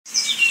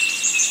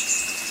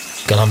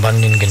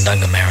Galambungin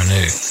Gundunga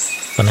Marinu.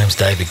 My name's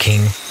David King.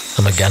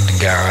 I'm a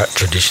Gundungurra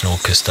traditional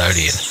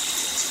custodian.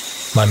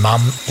 My mum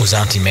was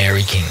Auntie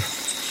Mary King.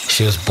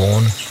 She was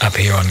born up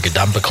here on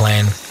Gadumba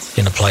clan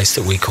in a place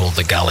that we call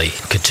the Gully,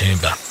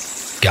 Katoomba,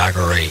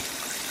 Gargaree.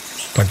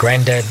 My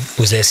granddad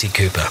was Essie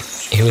Cooper.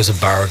 He was a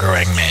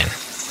Burragarang man,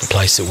 a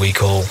place that we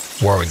call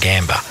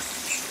Warragamba.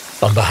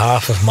 On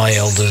behalf of my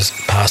elders,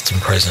 past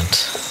and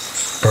present,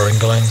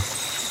 Baringaling,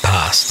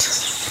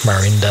 past,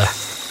 Marinda,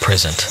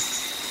 present,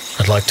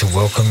 I'd like to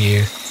welcome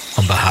you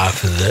on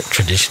behalf of the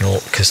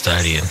traditional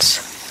custodians.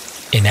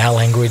 In our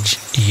language,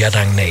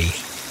 Yadangni,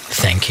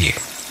 thank you.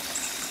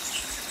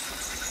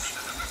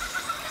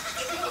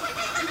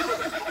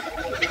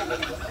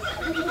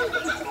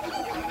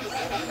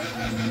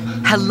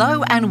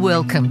 Hello and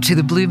welcome to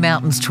the Blue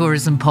Mountains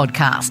Tourism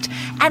Podcast.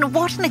 And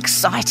what an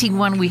exciting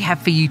one we have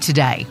for you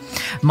today.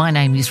 My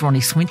name is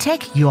Ronnie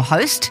Swintek, your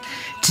host.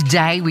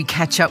 Today we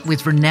catch up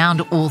with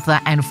renowned author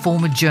and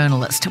former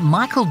journalist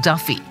Michael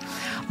Duffy.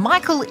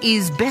 Michael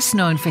is best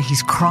known for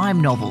his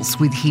crime novels,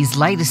 with his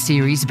latest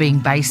series being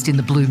based in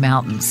the Blue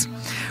Mountains.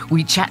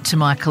 We chat to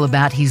Michael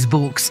about his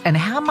books and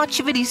how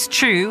much of it is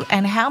true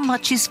and how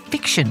much is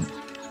fiction.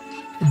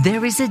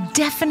 There is a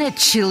definite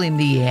chill in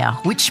the air,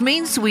 which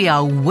means we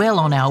are well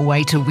on our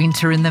way to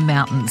winter in the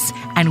mountains.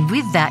 And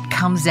with that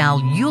comes our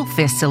Yule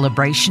Fest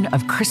celebration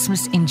of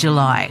Christmas in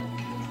July.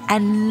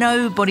 And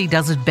nobody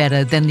does it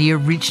better than the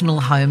original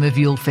home of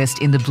Yule Fest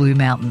in the Blue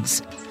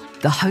Mountains,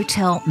 the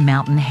Hotel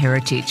Mountain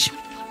Heritage.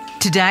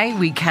 Today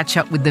we catch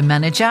up with the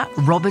manager,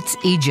 Roberts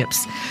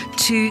Egypts,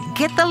 to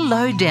get the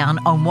lowdown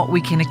on what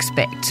we can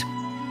expect.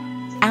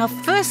 Our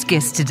first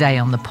guest today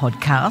on the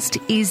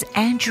podcast is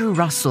Andrew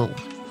Russell.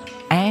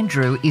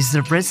 Andrew is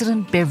the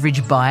resident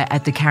beverage buyer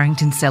at the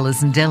Carrington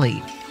Cellars and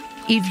Deli.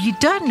 If you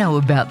don't know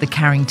about the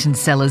Carrington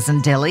Cellars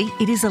and Deli,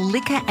 it is a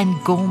liquor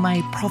and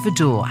gourmet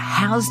providore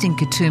housed in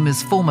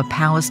Katoomba's former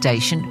power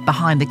station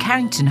behind the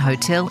Carrington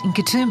Hotel in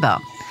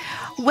Katoomba.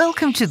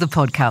 Welcome to the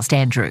podcast,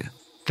 Andrew.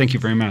 Thank you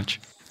very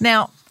much.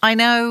 Now, I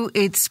know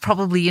it's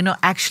probably you're not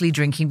actually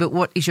drinking, but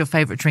what is your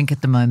favourite drink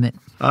at the moment?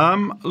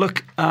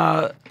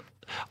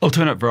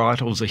 Alternate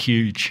varietals are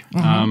huge,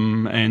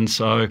 and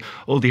so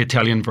all the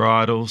Italian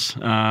varietals,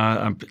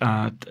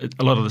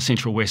 a lot of the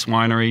Central West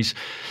wineries,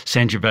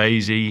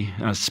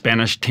 Sangiovese,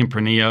 Spanish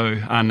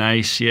Tempranillo,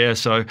 Arnase, yeah.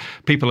 So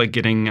people are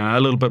getting a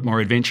little bit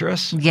more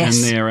adventurous in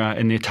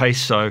their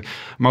taste. So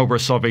Marlborough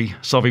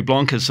Sauvignon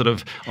Blanc is sort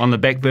of on the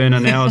back burner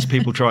now as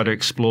people try to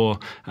explore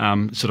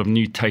sort of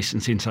new tastes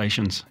and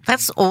sensations.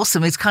 That's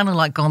awesome. It's kind of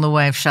like gone the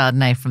way of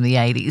Chardonnay from the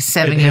 80s.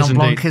 Sauvignon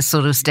Blanc is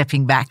sort of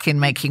stepping back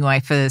and making way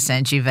for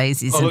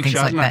Sangiovese. And things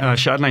like that.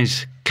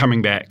 Chardonnay's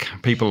coming back.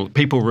 People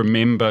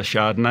remember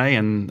Chardonnay,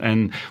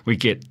 and we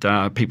get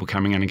people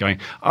coming in and going,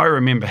 I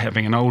remember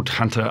having an old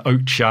Hunter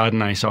Oat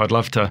Chardonnay, so I'd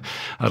love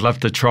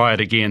to try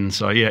it again.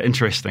 So yeah,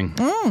 interesting.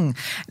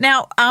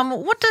 Now,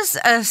 what does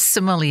a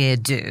sommelier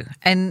do,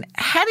 and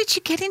how did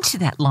you get into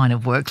that line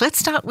of work? Let's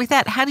start with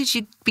that. How did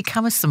you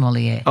become a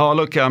sommelier? Oh,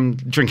 look,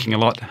 drinking a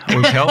lot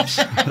always helps.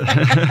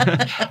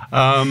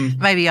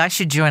 Maybe I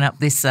should join up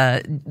this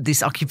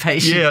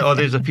occupation. Yeah,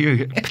 there's a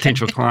few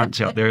potential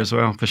clients out there as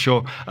well, for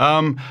sure.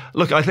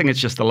 Look, I think it's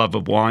just the love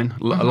of wine,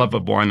 a love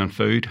of wine and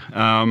food.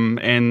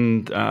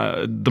 And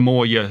the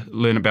more you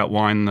learn about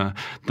wine,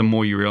 the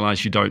more you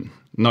realise you don't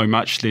know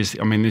much. There's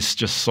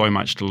just so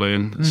much to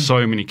learn.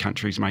 So many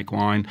countries make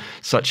wine,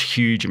 such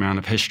huge amount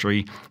of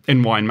history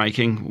in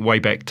winemaking, way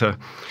back to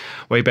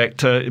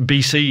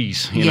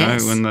BC's, you know,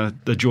 when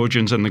the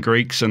Georgians and the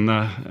Greeks and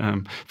the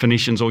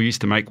Phoenicians all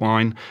used to make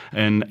wine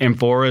and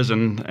amphoras,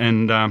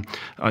 and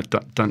I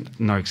don't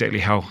know exactly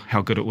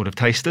how good it would have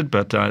tasted,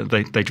 but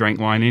they drank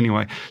wine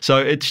anyway. So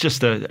it's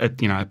just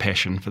a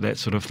passion for that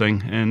sort of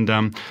thing,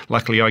 and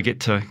luckily I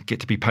get to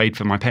be paid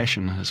for my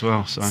passion as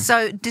well.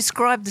 So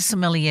describe the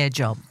sommelier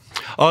job.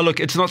 Oh, look,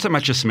 it's not so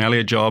much a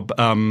sommelier job.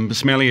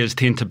 Sommeliers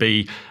tend to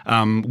be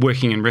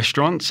working in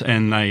restaurants,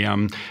 and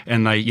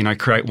they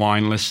create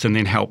wine lists and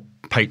then help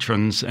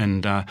patrons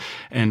and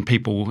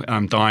people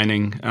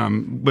dining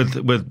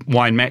with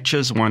wine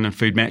and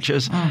food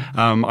matches.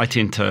 I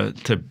tend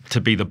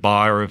to be the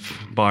buyer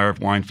of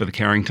wine for the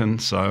Carrington.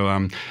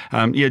 So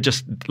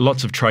just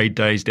lots of trade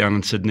days down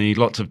in Sydney,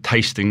 lots of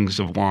tastings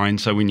of wine.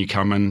 So when you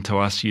come in to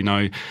us, you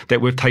know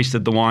that we've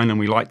tasted the wine and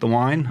we like the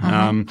wine,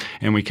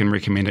 and we can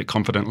recommend it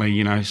confidently.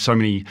 You know, so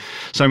many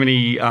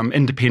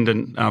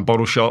independent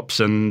bottle shops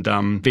and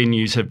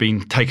venues have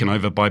been taken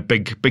over by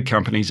big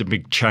companies and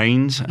big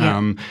chains.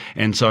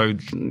 And so,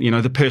 you know,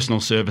 the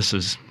personal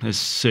services has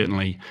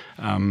certainly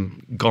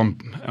gone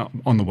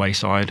on the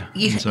wayside.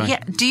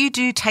 Do you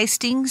do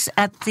tastings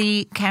at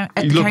the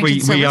Carrington Look,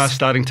 we Cellars? are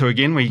starting to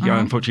again.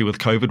 Unfortunately, with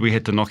COVID, we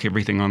had to knock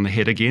everything on the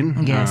head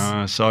again.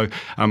 Yes. So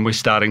we're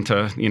starting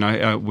to,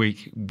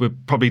 we're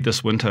probably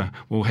this winter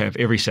we'll have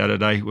every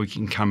Saturday we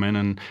can come in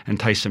and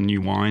taste some new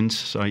wines.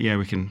 So, yeah,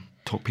 we can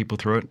talk people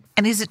through it.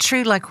 And is it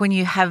true, like when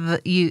you have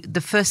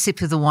the first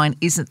sip of the wine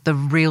isn't the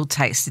real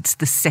taste, it's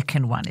the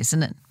second one,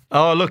 isn't it?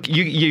 Oh, look,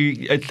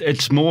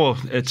 it's more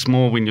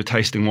when you're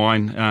tasting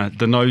wine.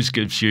 The nose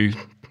gives you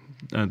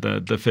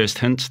the first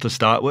hints to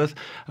start with,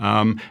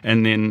 and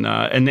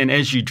then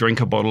as you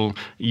drink a bottle,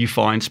 you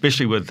find,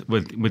 especially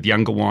with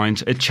younger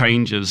wines, it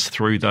changes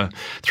through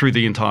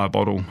the entire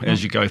bottle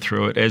as you go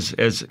through it. As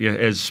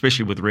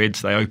especially with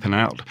reds, they open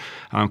out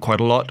quite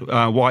a lot.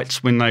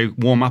 Whites, when they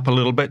warm up a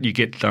little bit, you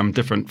get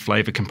different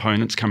flavour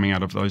components coming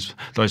out of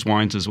those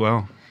wines as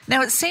well.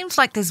 Now, it seems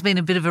like there's been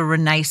a bit of a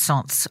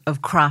renaissance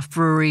of craft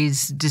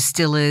breweries,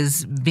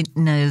 distillers,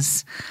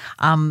 vintners.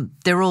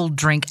 They're all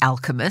drink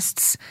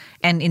alchemists.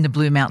 And in the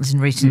Blue Mountains in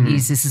recent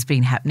years, this has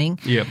been happening.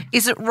 Yep.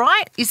 Is it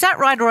right? Is that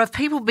right? Or have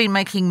people been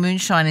making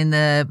moonshine in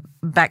the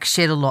back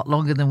shed a lot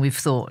longer than we've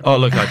thought? Oh,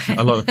 look,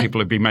 a lot of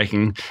people have been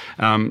making,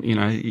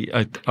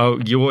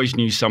 you always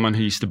knew someone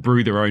who used to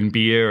brew their own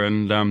beer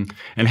and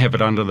have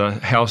it under the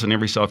house, and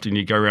every so often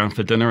you go around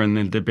for dinner and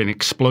then there'd be an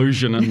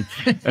explosion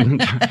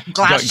and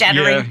glass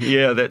shattering.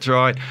 Yeah, that's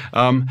right.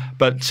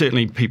 But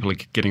certainly people are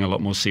getting a lot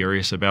more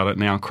serious about it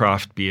now.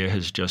 Craft beer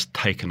has just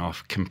taken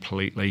off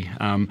completely.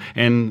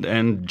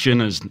 And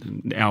gin is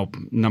our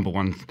number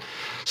one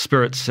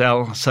spirit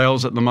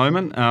sales at the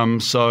moment.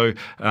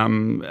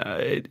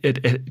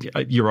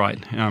 You're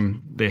right.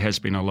 There has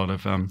been a lot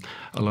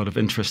of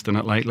interest in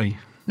it lately.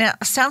 Now,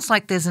 it sounds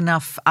like there's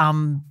enough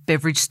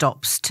beverage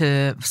stops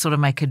to sort of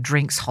make a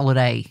drinks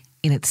holiday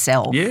in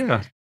itself.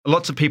 Yeah.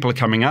 Lots of people are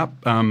coming up.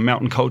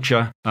 Mountain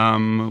Culture,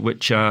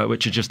 which are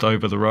just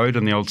over the road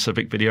in the old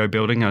Civic Video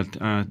building,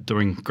 are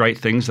doing great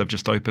things. They've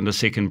just opened a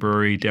second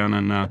brewery down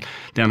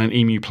in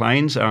Emu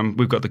Plains.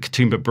 We've got the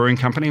Katoomba Brewing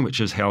Company,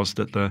 which is housed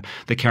at the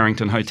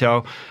Carrington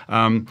Hotel.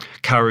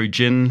 Karu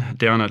Gin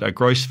down at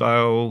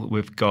Grossvale.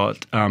 We've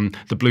got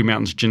the Blue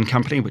Mountains Gin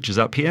Company, which is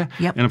up here.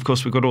 Yep. And, of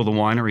course, we've got all the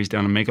wineries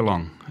down in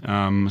Megalong.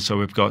 So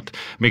we've got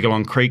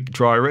Megalong Creek,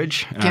 Dry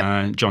Ridge.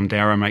 Yep. John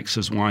Darragh makes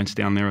his wines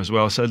down there as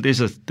well. So there's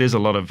a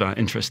lot of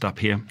interest up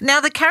here. Now,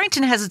 the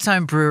Carrington has its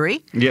own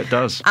brewery. Yeah, it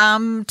does.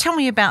 Tell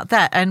me about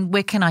that, and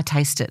where can I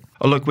taste it?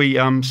 Oh, look, we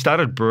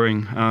started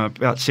brewing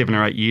about 7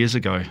 or 8 years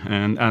ago,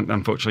 and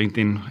unfortunately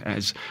then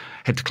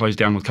had to close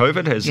down with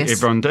COVID, as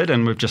everyone did,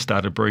 and we've just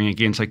started brewing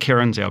again. So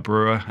Keren's our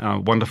brewer,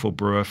 wonderful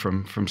brewer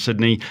from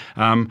Sydney.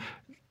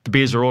 The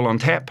beers are all on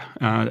tap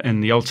in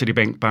the Old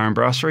Citibank Bar and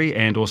Brasserie,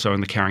 and also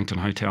in the Carrington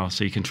Hotel.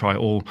 So you can try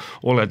all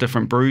our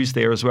different brews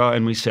there as well.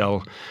 And we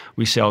sell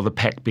the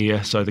pack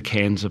beer, so the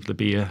cans of the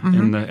beer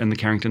in the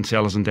Carrington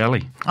Cellars and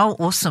Deli. Oh,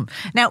 awesome!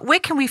 Now, where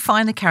can we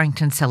find the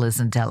Carrington Cellars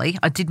and Deli?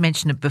 I did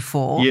mention it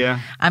before. Yeah.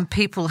 And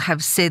people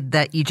have said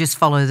that you just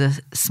follow the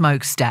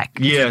smokestack.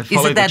 Yeah, is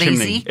it that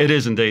chimney. easy? It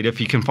is indeed.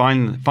 If you can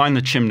find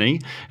the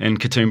chimney in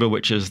Katoomba,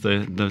 which is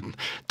the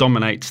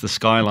dominates the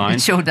skyline.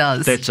 It sure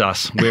does. That's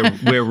us.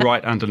 We're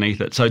right underneath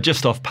it. So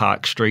just off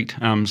Park Street.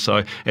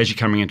 So as you're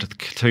coming into the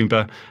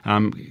Katoomba,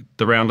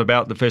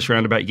 the first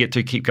roundabout you get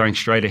to, keep going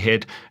straight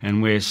ahead,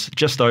 and we're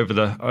just over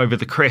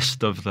the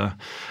crest of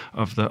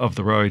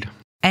the road.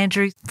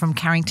 Andrew from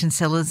Carrington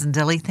Cellars and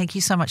Deli, thank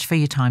you so much for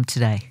your time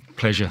today.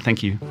 Pleasure.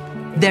 Thank you.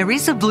 There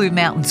is a Blue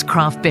Mountains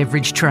craft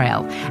beverage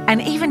trail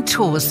and even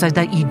tours so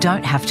that you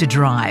don't have to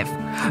drive.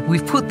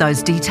 We've put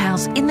those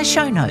details in the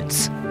show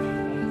notes.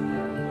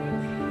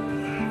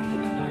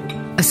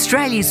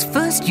 Australia's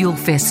first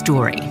Yulefest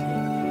story.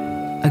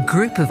 A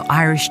group of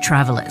Irish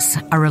travellers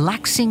are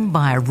relaxing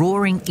by a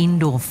roaring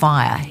indoor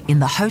fire in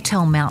the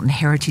Hotel Mountain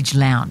Heritage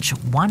Lounge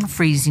one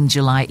freezing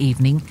July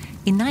evening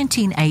in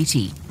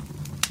 1980.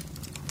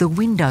 The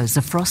windows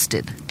are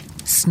frosted.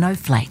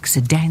 Snowflakes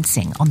are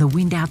dancing on the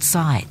wind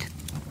outside.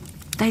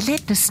 They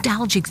let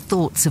nostalgic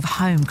thoughts of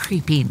home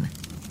creep in.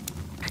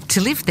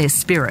 To lift their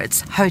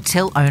spirits,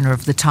 hotel owner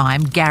of the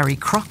time, Gary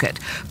Crockett,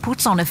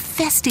 puts on a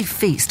festive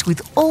feast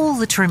with all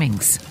the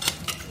trimmings.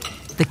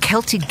 The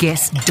Celtic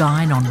guests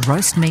dine on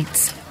roast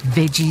meats,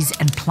 veggies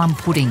and plum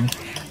pudding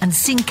and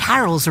sing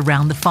carols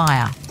around the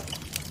fire.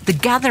 The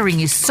gathering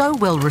is so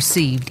well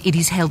received it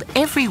is held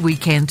every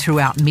weekend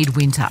throughout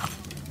midwinter.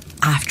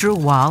 After a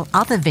while,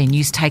 other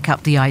venues take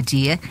up the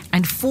idea,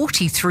 and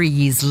 43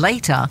 years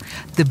later,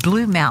 the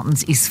Blue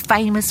Mountains is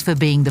famous for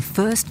being the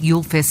first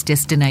Yulefest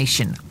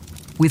destination,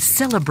 with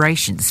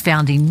celebrations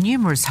found in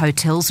numerous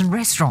hotels and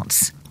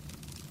restaurants.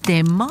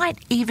 There might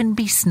even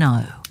be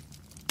snow.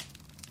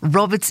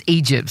 Roberts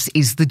Egypts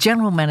is the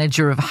General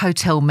Manager of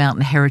Hotel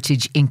Mountain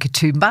Heritage in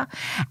Katoomba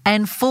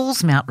and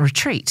Falls Mountain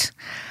Retreat.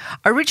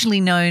 Originally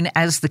known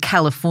as the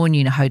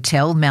Californian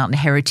Hotel, Mountain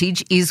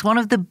Heritage is one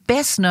of the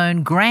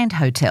best-known grand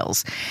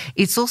hotels.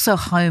 It's also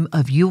home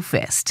of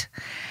Yulefest.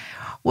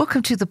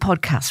 Welcome to the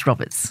podcast,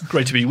 Roberts.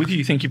 Great to be with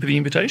you. Thank you for the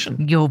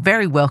invitation. You're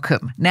very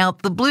welcome. Now,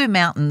 the Blue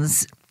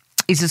Mountains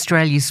is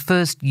Australia's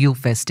first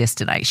Yulefest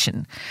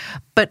destination.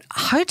 But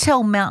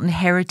Hotel Mountain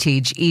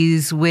Heritage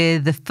is where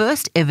the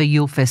first ever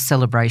Yulefest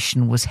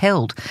celebration was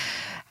held.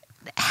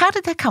 How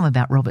did that come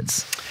about,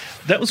 Roberts?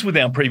 That was with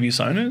our previous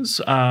owners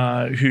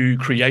who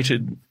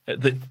created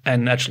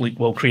and actually,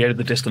 created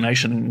the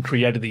destination and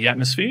created the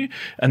atmosphere.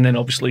 And then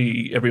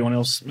obviously everyone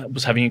else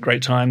was having a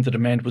great time. The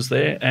demand was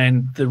there,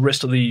 and the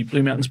rest of the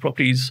Blue Mountains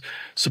properties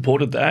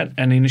supported that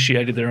and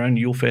initiated their own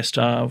Yule Fest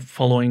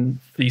following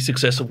the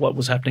success of what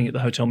was happening at the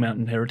Hotel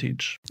Mountain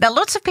Heritage. Now,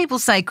 lots of people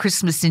say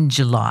Christmas in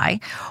July.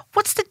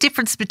 What's the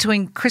difference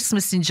between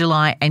Christmas in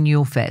July and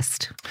Yule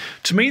Fest?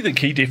 To me, the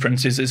key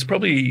difference is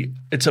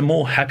it's a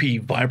more happy,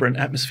 vibrant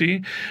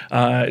atmosphere.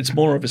 It's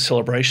more of a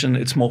celebration.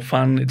 It's more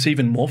fun. It's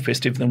even more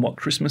festive than what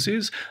Christmas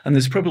is. And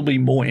there's probably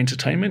more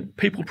entertainment.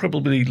 People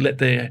probably let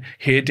their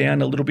hair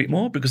down a little bit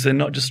more because they're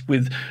not just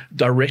with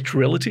direct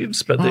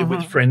relatives, but they're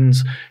with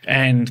friends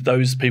and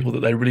those people that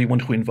they really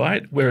want to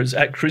invite. Whereas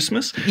at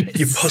Christmas,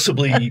 you're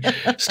possibly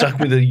stuck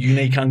with a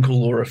unique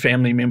uncle or a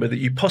family member that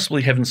you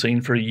possibly haven't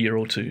seen for a year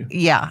or two.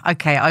 Yeah,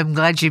 okay. I'm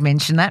glad you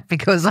mentioned that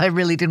because I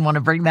really didn't want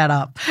to bring that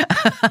up.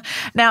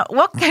 Now,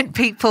 what can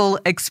people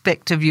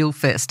expect of Yule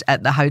Fest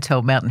at the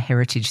Hotel Mountain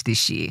Heritage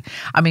this year?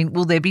 I mean,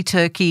 will there be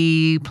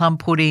turkey, plum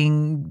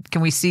pudding?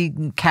 Can we see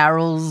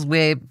carols,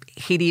 wear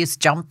hideous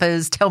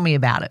jumpers? Tell me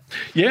about it.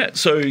 Yeah,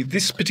 so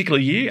this particular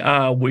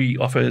year we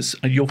offer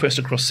a Yule Fest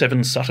across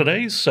 7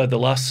 Saturdays, so the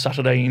last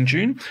Saturday in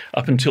June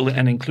up until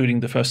and including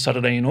the first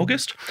Saturday in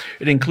August.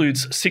 It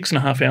includes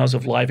 6.5 hours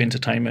of live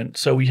entertainment.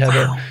 So we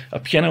have a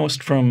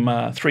pianist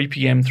from 3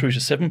 p.m. through to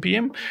 7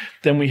 p.m.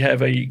 Then we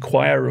have a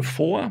choir of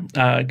 4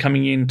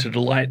 coming in to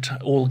delight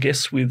all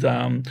guests with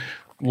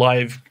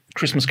live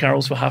Christmas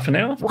carols for half an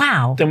hour.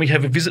 Wow. Then we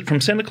have a visit from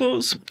Santa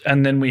Claus,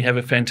 and then we have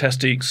a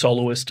fantastic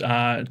soloist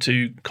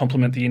to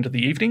complement the end of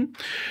the evening.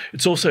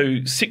 It's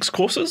also 6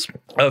 courses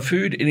of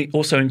food, and it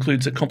also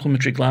includes a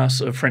complimentary glass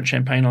of French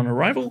champagne on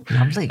arrival.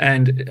 Lovely.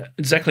 And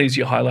exactly as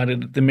you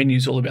highlighted, the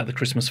menu's all about the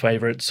Christmas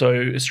favourite. So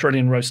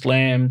Australian roast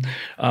lamb,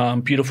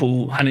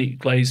 beautiful honey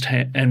glazed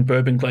and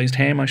bourbon glazed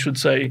ham, I should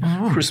say,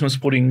 Christmas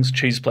puddings,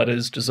 cheese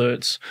platters,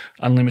 desserts,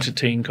 unlimited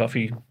tea and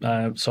coffee,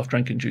 soft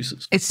drink and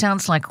juices. It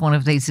sounds like one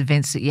of these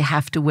events that you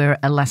have to wear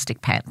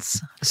elastic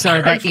pants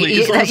so that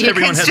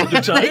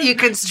you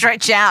can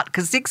stretch out,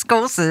 because 6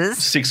 courses.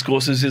 6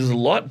 courses is a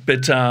lot,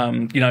 but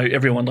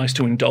everyone likes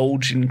to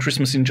indulge in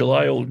Christmas in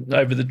July or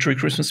over the true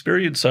Christmas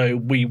period, so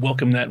we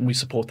welcome that and we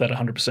support that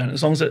 100%.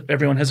 As long as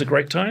everyone has a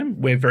great time,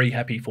 we're very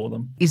happy for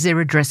them. Is there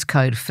a dress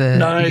code for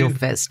Yule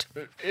Fest?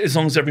 As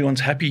long as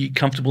everyone's happy,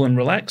 comfortable and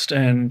relaxed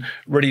and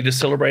ready to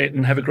celebrate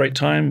and have a great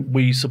time,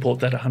 we support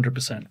that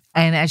 100%.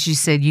 And as you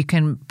said, you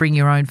can bring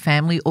your own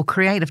family or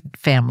create a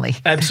family.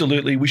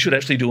 Absolutely. We should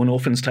actually do an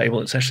orphans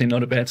table. It's actually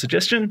not a bad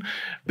suggestion.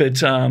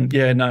 But,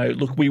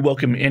 look, we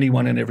welcome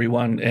anyone and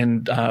everyone.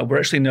 And we're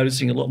actually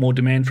noticing a lot more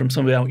demand from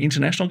some of our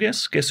international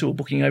guests who are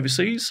booking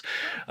overseas.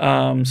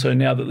 So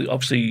now that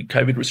obviously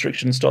COVID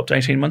restrictions stopped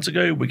 18 months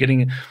ago, we're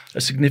getting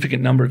a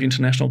significant number of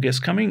international guests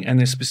coming, and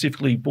they're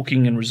specifically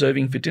booking and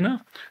reserving for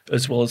dinner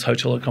as well as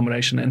hotel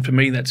accommodation. And for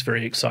me, that's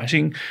very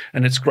exciting.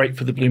 And it's great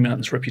for the Blue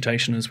Mountains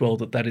reputation as well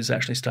that is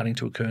actually starting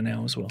to occur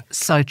now as well.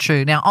 So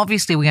true. Now,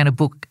 obviously, we're going to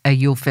book a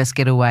Yule Fest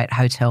getaway at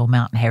Hotel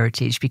Mountain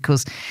Heritage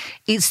because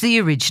it's the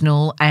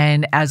original,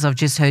 and as I've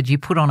just heard, you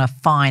put on a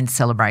fine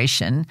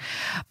celebration.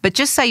 But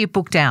just say you're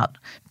booked out,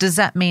 does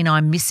that mean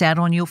I miss out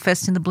on Yule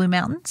Fest in the Blue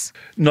Mountains?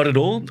 Not at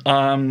all.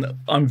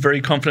 I'm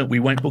very confident we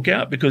won't book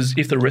out, because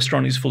if the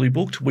restaurant is fully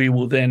booked, we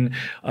will then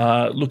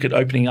look at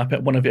opening up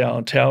at one of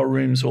our tower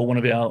rooms or one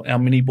of our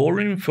mini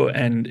ballroom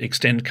and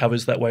extend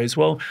covers that way as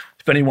well.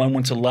 If anyone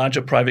wants a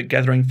larger private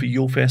gathering for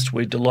Yule Fest,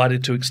 we're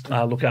delighted to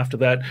look after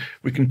that.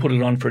 We can put it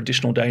on for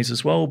additional days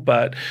as well,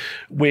 but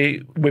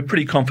we're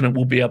pretty confident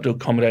we'll be able to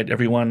accommodate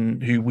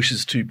everyone who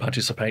wishes to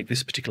participate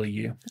this particular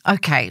year.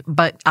 Okay,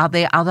 but are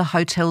there other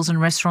hotels and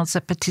restaurants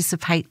that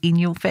participate in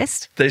Yule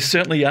Fest? There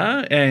certainly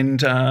are,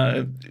 and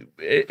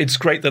it's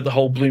great that the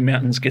whole Blue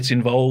Mountains gets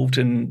involved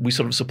and we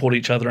sort of support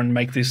each other and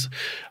make this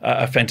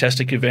a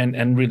fantastic event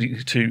and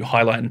really to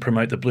highlight and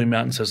promote the Blue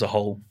Mountains as a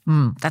whole.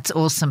 That's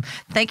awesome.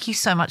 Thank you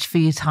so much for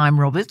your time,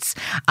 Roberts.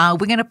 We're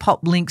going to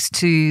pop links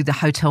to the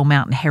Hotel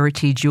Mountain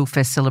Heritage Yule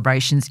Fest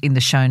celebrations in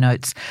the show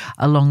notes,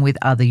 along with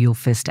other Yule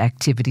Fest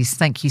activities.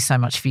 Thank you so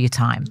much for your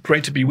time.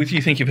 Great to be with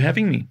you. Thank you for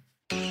having me.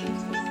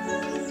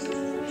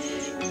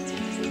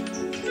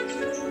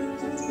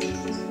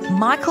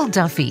 Michael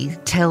Duffy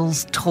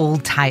tells tall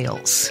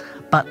tales,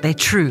 but they're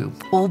true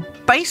or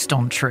based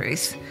on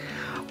truth.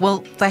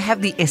 Well, they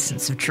have the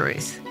essence of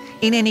truth.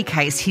 In any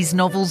case, his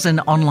novels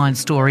and online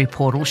story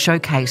portal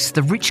showcase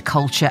the rich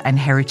culture and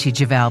heritage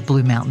of our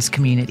Blue Mountains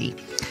community.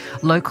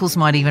 Locals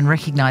might even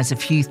recognise a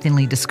few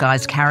thinly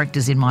disguised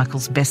characters in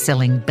Michael's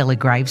best-selling Bella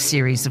Graves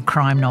series of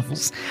crime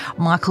novels.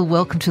 Michael,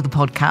 welcome to the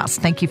podcast.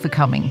 Thank you for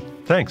coming.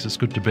 Thanks, it's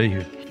good to be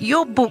here.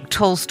 Your book,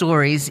 Tall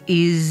Stories,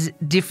 is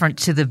different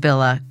to the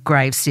Bella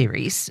Graves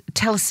series.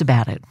 Tell us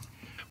about it.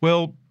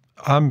 Well,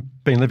 I've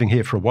been living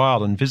here for a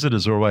while, and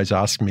visitors always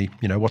ask me,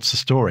 what's the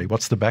story?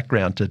 What's the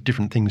background to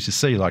different things you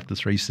see, like the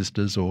Three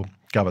Sisters or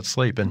Go at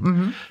Sleep?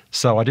 And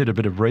so I did a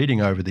bit of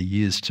reading over the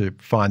years to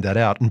find that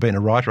out. And being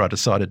a writer, I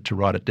decided to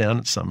write it down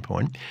at some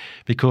point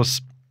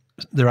because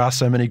there are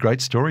so many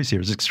great stories here.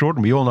 It's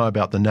extraordinary. We all know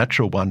about the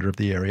natural wonder of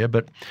the area,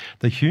 but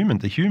the human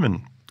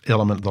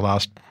element of the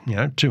last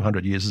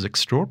 200 years is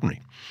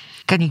extraordinary.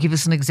 Can you give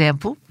us an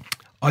example?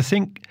 I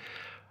think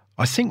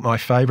my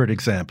favourite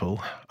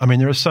example, I mean,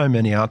 there are so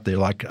many out there,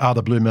 like, are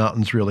the Blue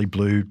Mountains really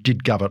blue?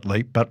 Did Govett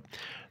leap? But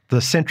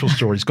the central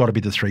story's got to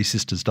be the Three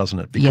Sisters, doesn't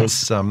it?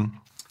 Because yes.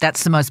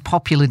 That's the most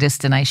popular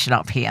destination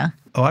up here.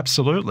 Oh,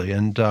 absolutely.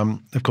 And,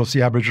 of course,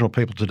 the Aboriginal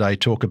people today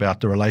talk about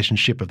the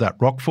relationship of that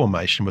rock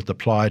formation with the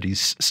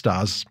Pleiades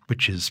stars,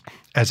 which is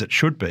as it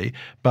should be.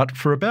 But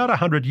for about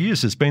 100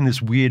 years, there's been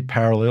this weird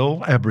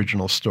parallel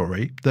Aboriginal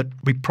story that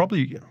we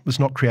probably was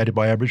not created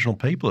by Aboriginal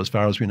people, as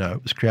far as we know.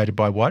 It was created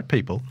by white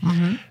people,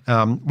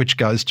 which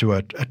goes to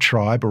a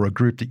tribe or a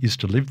group that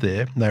used to live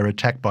there, and they were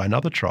attacked by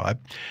another tribe.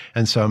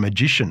 And so a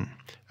magician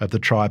of the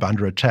tribe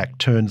under attack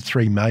turned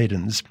 3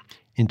 maidens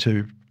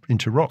into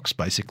rocks,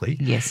 basically.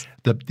 Yes.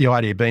 The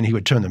idea being he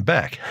would turn them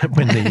back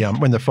when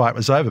the fight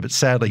was over, but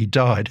sadly he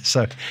died,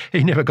 so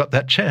he never got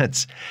that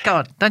chance.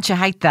 God, don't you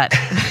hate that?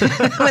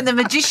 When the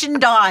magician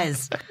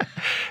dies.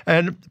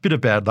 And a bit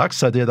of bad luck,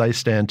 so there they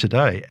stand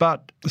today.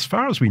 But as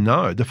far as we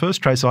know, the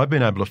first trace I've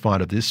been able to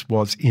find of this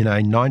was in a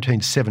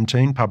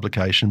 1917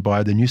 publication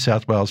by the New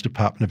South Wales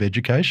Department of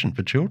Education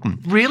for Children.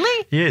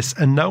 Really? Yes,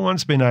 and no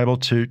one's been able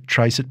to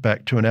trace it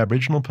back to an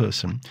Aboriginal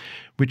person,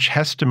 which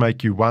has to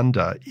make you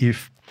wonder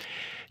if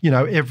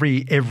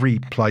every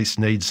place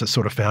needs a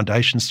sort of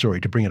foundation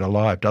story to bring it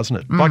alive, doesn't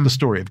it? Like the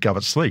story of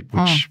Govett Sleep,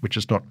 which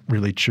is not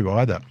really true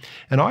either.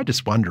 And I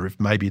just wonder if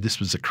maybe this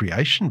was a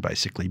creation,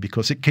 basically,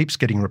 because it keeps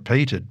getting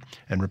repeated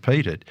and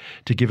repeated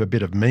to give a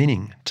bit of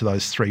meaning to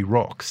those 3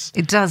 rocks.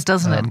 It does,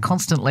 doesn't it?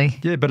 Constantly.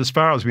 Yeah, but as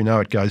far as we know,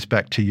 it goes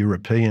back to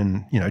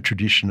European,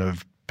 tradition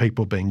of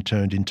people being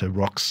turned into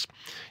rocks,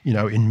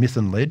 in myth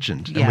and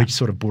legend, and we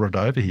sort of brought it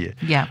over here.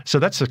 Yeah. So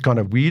that's a kind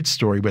of weird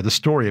story where the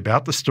story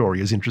about the story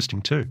is interesting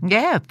too.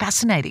 Yeah,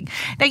 fascinating.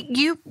 Now,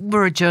 you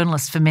were a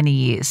journalist for many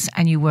years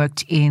and you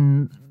worked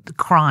in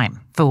crime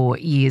for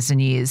years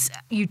and years.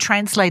 You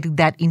translated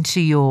that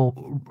into your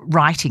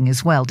writing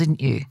as well,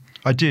 didn't you?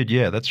 I did,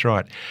 yeah, that's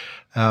right.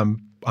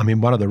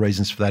 One of the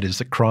reasons for that is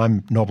that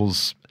crime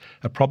novels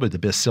are probably the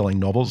best-selling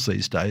novels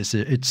these days.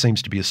 It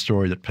seems to be a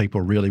story that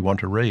people really want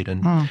to read.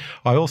 And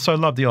I also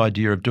love the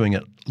idea of doing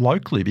it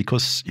locally,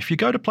 because if you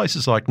go to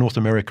places like North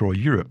America or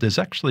Europe, there's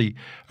actually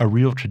a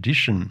real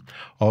tradition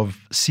of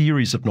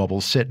series of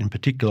novels set in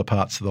particular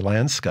parts of the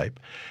landscape.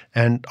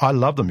 And I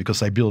love them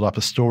because they build up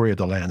a story of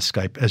the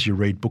landscape as you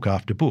read book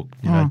after book.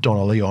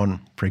 Donna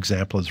Leon, for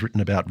example, has written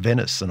about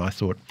Venice, and I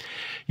thought,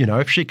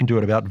 if she can do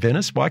it about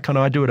Venice, why can't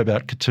I do it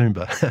about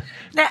Katoomba?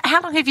 Now,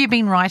 how long have you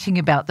been writing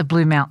about the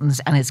Blue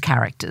Mountains and its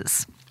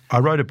characters? I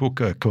wrote a book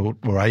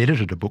I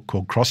edited a book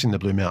called Crossing the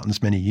Blue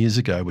Mountains many years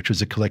ago, which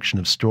was a collection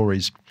of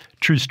stories,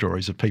 true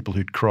stories of people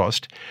who'd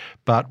crossed.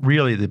 But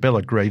really the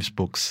Bella Greaves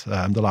books,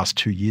 the last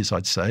 2 years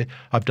I'd say,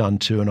 I've done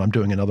 2 and I'm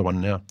doing another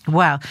one now.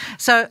 Wow.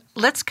 So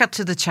let's cut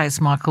to the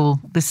chase, Michael.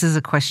 This is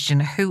a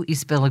question. Who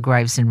is Bella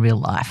Greaves in real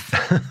life?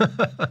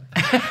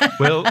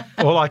 Well,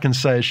 all I can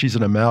say is she's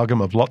an amalgam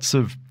of lots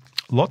of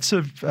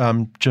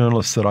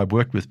journalists that I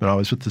worked with when I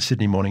was with the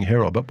Sydney Morning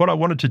Herald. But what I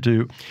wanted to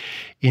do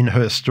in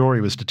her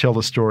story was to tell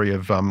the story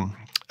of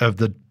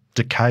the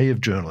decay of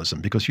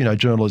journalism, because,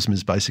 journalism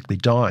is basically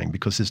dying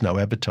because there's no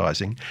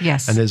advertising.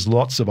 Yes. And there's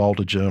lots of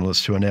older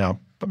journalists who are now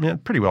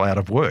pretty well out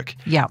of work.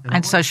 Yeah,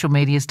 and social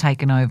media's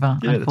taken over,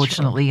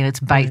 unfortunately,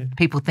 right. And it's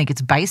people think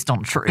it's based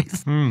on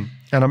truth.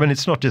 And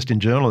it's not just in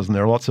journalism.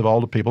 There are lots of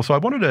older people. So I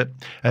wanted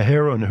a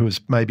heroine who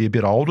was maybe a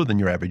bit older than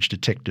your average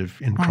detective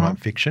in crime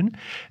fiction,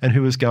 and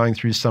who was going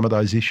through some of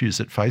those issues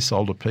that face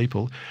older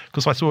people.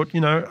 Because I thought,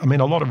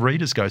 a lot of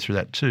readers go through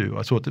that too.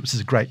 I thought this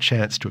is a great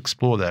chance to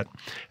explore that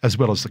as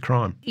well as the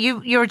crime.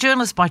 You're a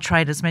journalist by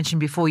trade, as mentioned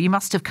before. You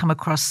must have come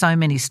across so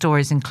many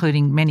stories,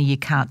 including many you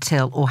can't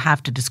tell or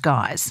have to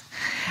disguise.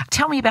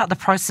 Tell me about the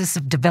process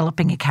of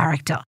developing a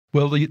character.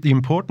 Well, the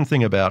important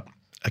thing about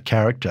a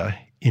character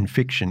in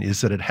fiction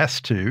is that it has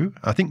to,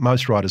 I think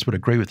most writers would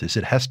agree with this,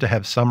 it has to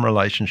have some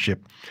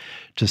relationship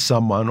to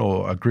someone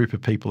or a group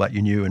of people that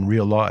you knew in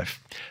real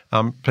life.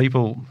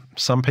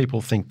 Some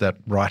people think that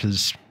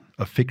writers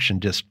of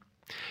fiction just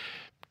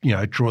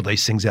draw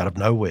these things out of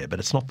nowhere, but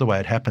it's not the way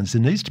it happens.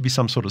 There needs to be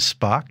some sort of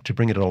spark to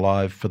bring it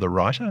alive for the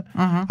writer.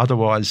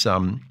 Otherwise,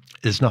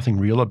 there's nothing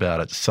real about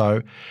it.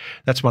 So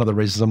that's one of the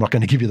reasons I'm not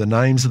going to give you the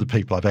names of the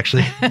people I've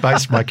actually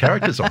based my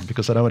characters on,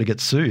 because I don't want to get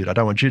sued. I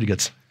don't want you to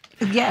get sued.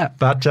 Yeah.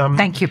 But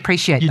thank you.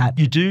 Appreciate that.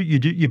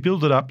 You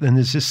build it up, and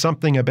there's just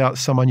something about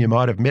someone you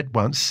might have met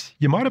once.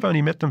 You might have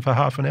only met them for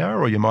half an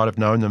hour, or you might have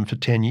known them for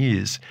 10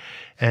 years.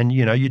 And,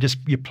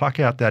 you pluck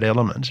out that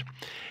element,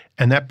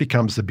 and that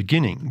becomes the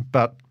beginning.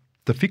 But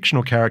the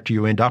fictional character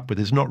you end up with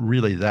is not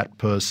really that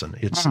person.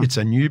 It's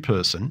a new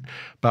person,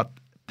 but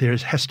there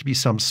has to be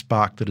some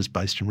spark that is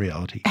based in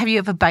reality. Have you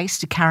ever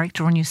based a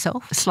character on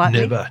yourself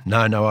slightly? Never.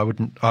 No, I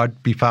wouldn't.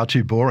 I'd be far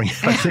too boring,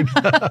 I think.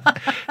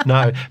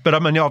 No. But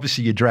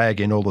obviously you drag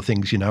in all the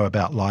things you know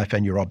about life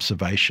and your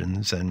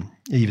observations and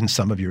even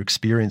some of your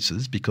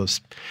experiences,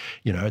 because,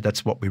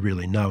 that's what we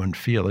really know and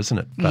feel, isn't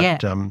it?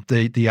 But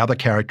the other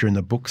character in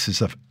the books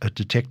is a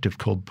detective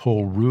called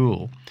Paul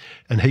Rule,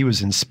 and he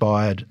was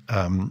inspired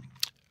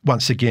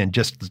once again,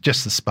 just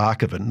the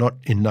spark of it, not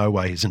in no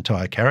way his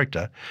entire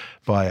character,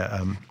 by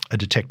a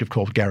detective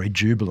called Gary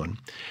Jubelin,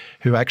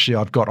 who actually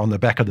I've got on the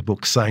back of the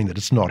book saying that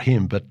it's not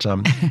him, but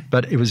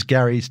it was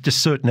Gary's,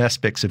 just certain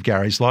aspects of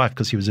Gary's life,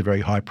 because he was a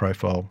very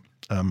high-profile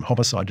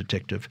homicide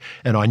detective,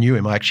 and I knew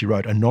him. I actually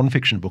wrote a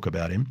non-fiction book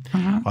about him.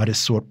 I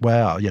just thought,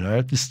 wow,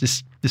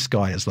 this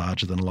guy is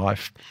larger than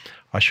life.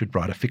 I should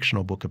write a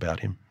fictional book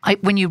about him.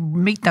 When you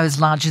meet those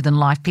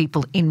larger-than-life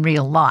people in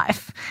real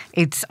life,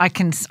 I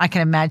can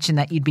imagine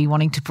that you'd be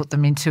wanting to put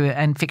them into it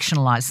and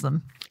fictionalise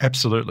them.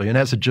 Absolutely. And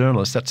as a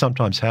journalist, that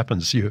sometimes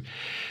happens. You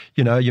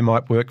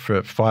might work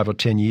for 5 or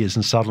 10 years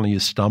and suddenly you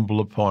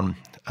stumble upon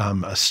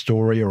a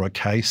story or a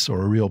case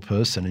or a real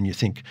person, and you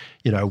think,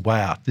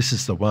 wow, this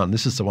is the one.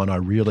 This is the one I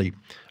really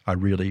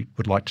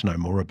would like to know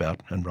more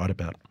about and write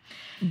about.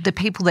 The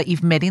people that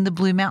you've met in the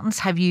Blue Mountains,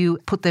 have you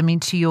put them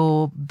into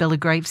your Bella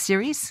Graves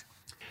series?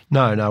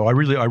 No. I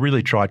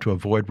really try to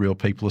avoid real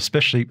people,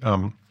 especially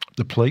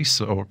the police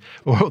or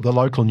the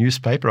local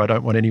newspaper. I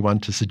don't want anyone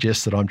to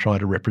suggest that I'm trying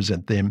to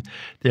represent them.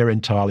 They're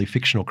entirely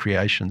fictional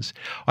creations.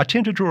 I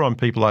tend to draw on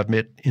people I've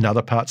met in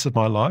other parts of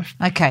my life.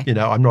 Okay.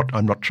 I'm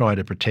not trying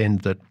to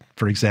pretend that,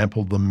 for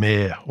example, the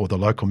mayor or the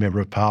local member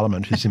of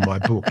parliament who's in my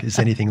book is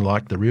anything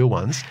like the real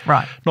ones.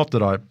 Right. Not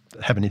that I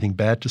have anything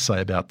bad to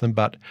say about them,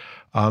 but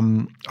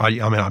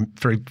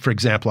for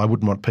example, I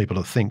wouldn't want people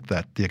to think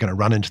that they're going to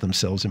run into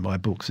themselves in my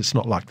books. It's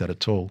not like that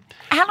at all.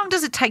 How long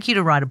does it take you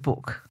to write a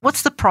book?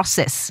 What's the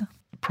process?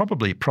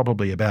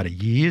 Probably about a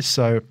year.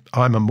 So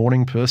I'm a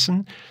morning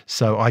person,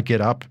 so I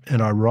get up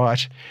and I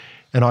write,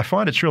 and I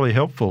find it's really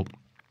helpful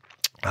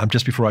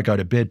just before I go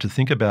to bed to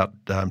think about,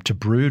 to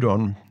brood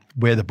on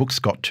where the book's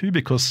got to,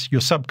 because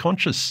your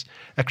subconscious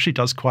actually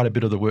does quite a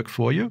bit of the work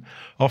for you.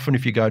 Often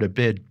if you go to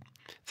bed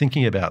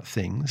thinking about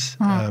things,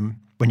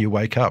 when you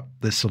wake up,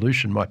 the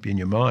solution might be in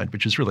your mind,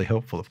 which is really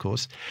helpful, of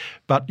course.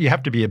 But you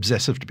have to be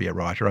obsessive to be a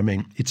writer. I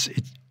mean, it's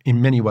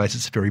in many ways,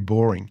 it's very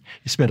boring.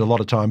 You spend a lot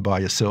of time by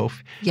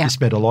yourself. Yeah. You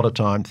spend a lot of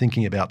time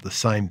thinking about the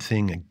same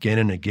thing again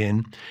and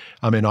again.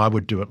 I mean, I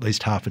would do at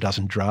least half a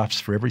dozen drafts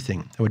for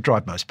everything. It would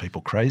drive most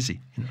people crazy.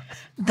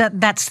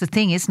 That's the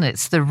thing, isn't it?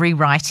 It's the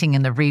rewriting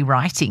and the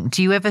rewriting.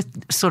 Do you ever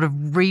sort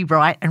of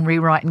rewrite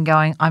and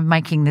going, I'm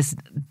making this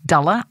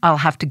duller, I'll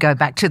have to go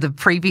back to the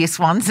previous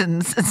ones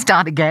and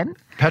start again?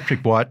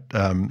 Patrick White,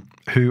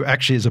 who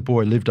actually as a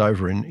boy lived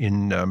over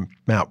in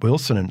Mount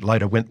Wilson and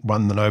later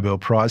won the Nobel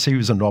Prize. He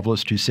was a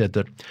novelist who said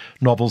that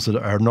novels that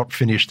are not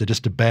finished, they're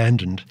just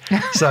abandoned.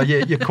 So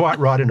yeah, you're quite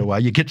right in a way.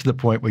 You get to the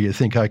point where you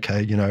think,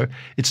 okay,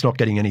 it's not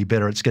getting any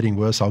better, it's getting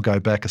worse. I'll go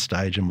back a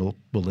stage and we'll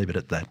leave it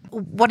at that.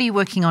 What are you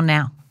working on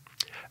now?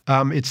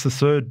 It's the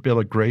third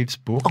Bella Greaves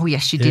book. Oh,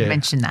 yes, you did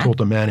mention that. Called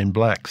The Man in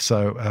Black.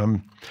 So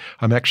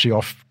I'm actually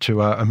off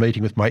to a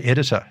meeting with my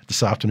editor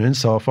this afternoon,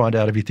 so I'll find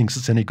out if he thinks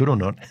it's any good or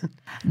not.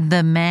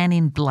 The Man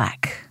in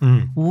Black.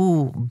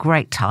 Ooh,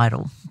 great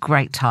title.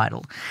 Great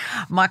title.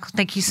 Michael,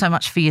 thank you so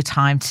much for your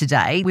time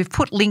today. We've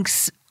put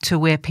links to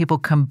where people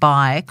can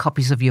buy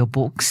copies of your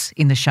books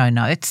in the show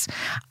notes,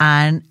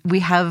 and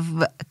we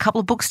have a couple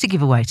of books to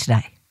give away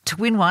today. To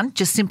win one,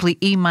 just simply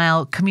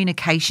email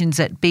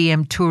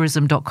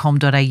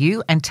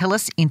communications@bmtourism.com.au and tell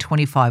us in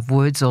 25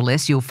 words or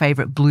less your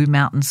favourite Blue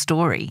Mountain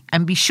story.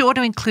 And be sure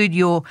to include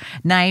your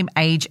name,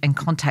 age and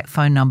contact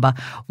phone number.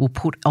 We'll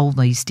put all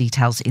these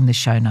details in the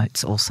show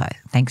notes also.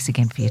 Thanks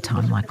again for your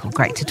time, Michael.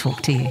 Great to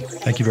talk to you.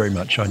 Thank you very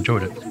much. I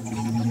enjoyed it.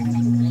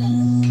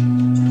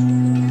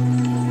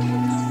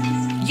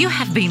 You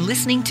have been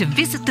listening to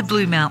Visit the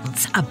Blue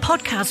Mountains, a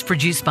podcast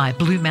produced by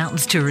Blue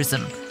Mountains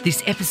Tourism.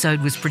 This episode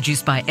was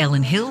produced by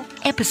Ellen Hill.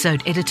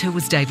 Episode editor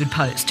was David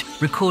Post.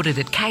 Recorded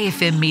at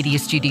KFM Media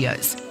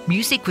Studios.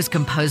 Music was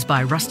composed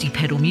by Rusty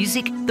Pedal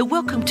Music. The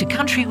Welcome to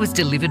Country was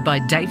delivered by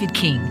David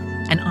King.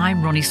 And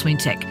I'm Ronnie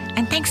Swintek.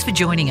 And thanks for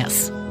joining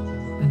us.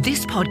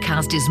 This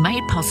podcast is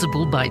made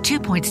possible by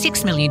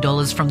 $2.6 million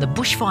from the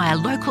Bushfire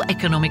Local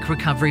Economic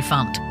Recovery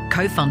Fund,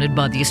 co-funded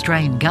by the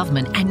Australian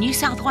Government and New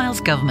South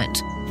Wales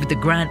Government. With the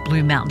grant,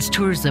 Blue Mountains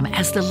Tourism,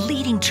 as the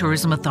leading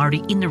tourism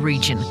authority in the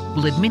region,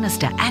 will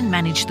administer and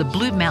manage the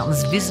Blue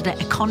Mountains Visitor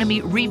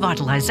Economy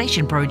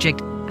Revitalisation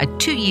Project, a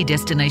 2-year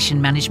destination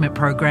management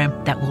program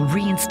that will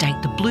reinstate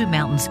the Blue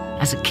Mountains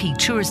as a key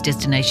tourist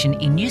destination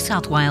in New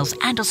South Wales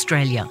and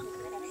Australia.